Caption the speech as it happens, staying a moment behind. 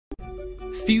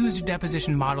Fused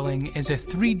deposition modeling is a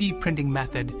 3D printing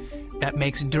method that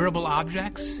makes durable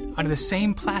objects out of the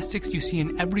same plastics you see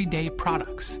in everyday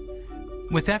products.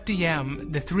 With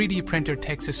FDM, the 3D printer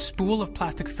takes a spool of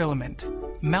plastic filament,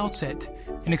 melts it,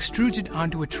 and extrudes it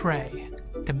onto a tray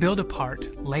to build a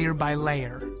part layer by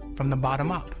layer from the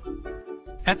bottom up.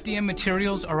 FDM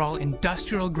materials are all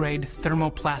industrial-grade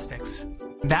thermoplastics.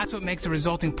 That's what makes the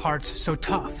resulting parts so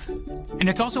tough. And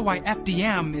it's also why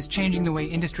FDM is changing the way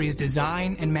industries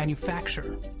design and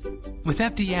manufacture. With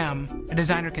FDM, a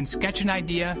designer can sketch an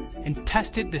idea and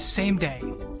test it the same day.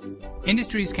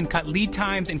 Industries can cut lead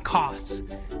times and costs.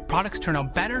 Products turn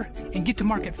out better and get to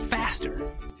market faster.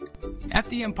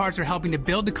 FDM parts are helping to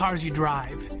build the cars you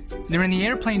drive. They're in the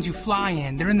airplanes you fly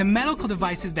in. They're in the medical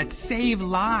devices that save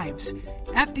lives.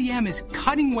 FDM is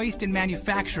cutting waste in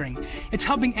manufacturing. It's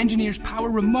helping engineers power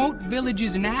remote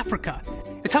villages in Africa.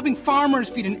 It's helping farmers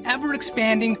feed an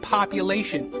ever-expanding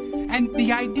population. And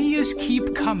the ideas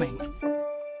keep coming.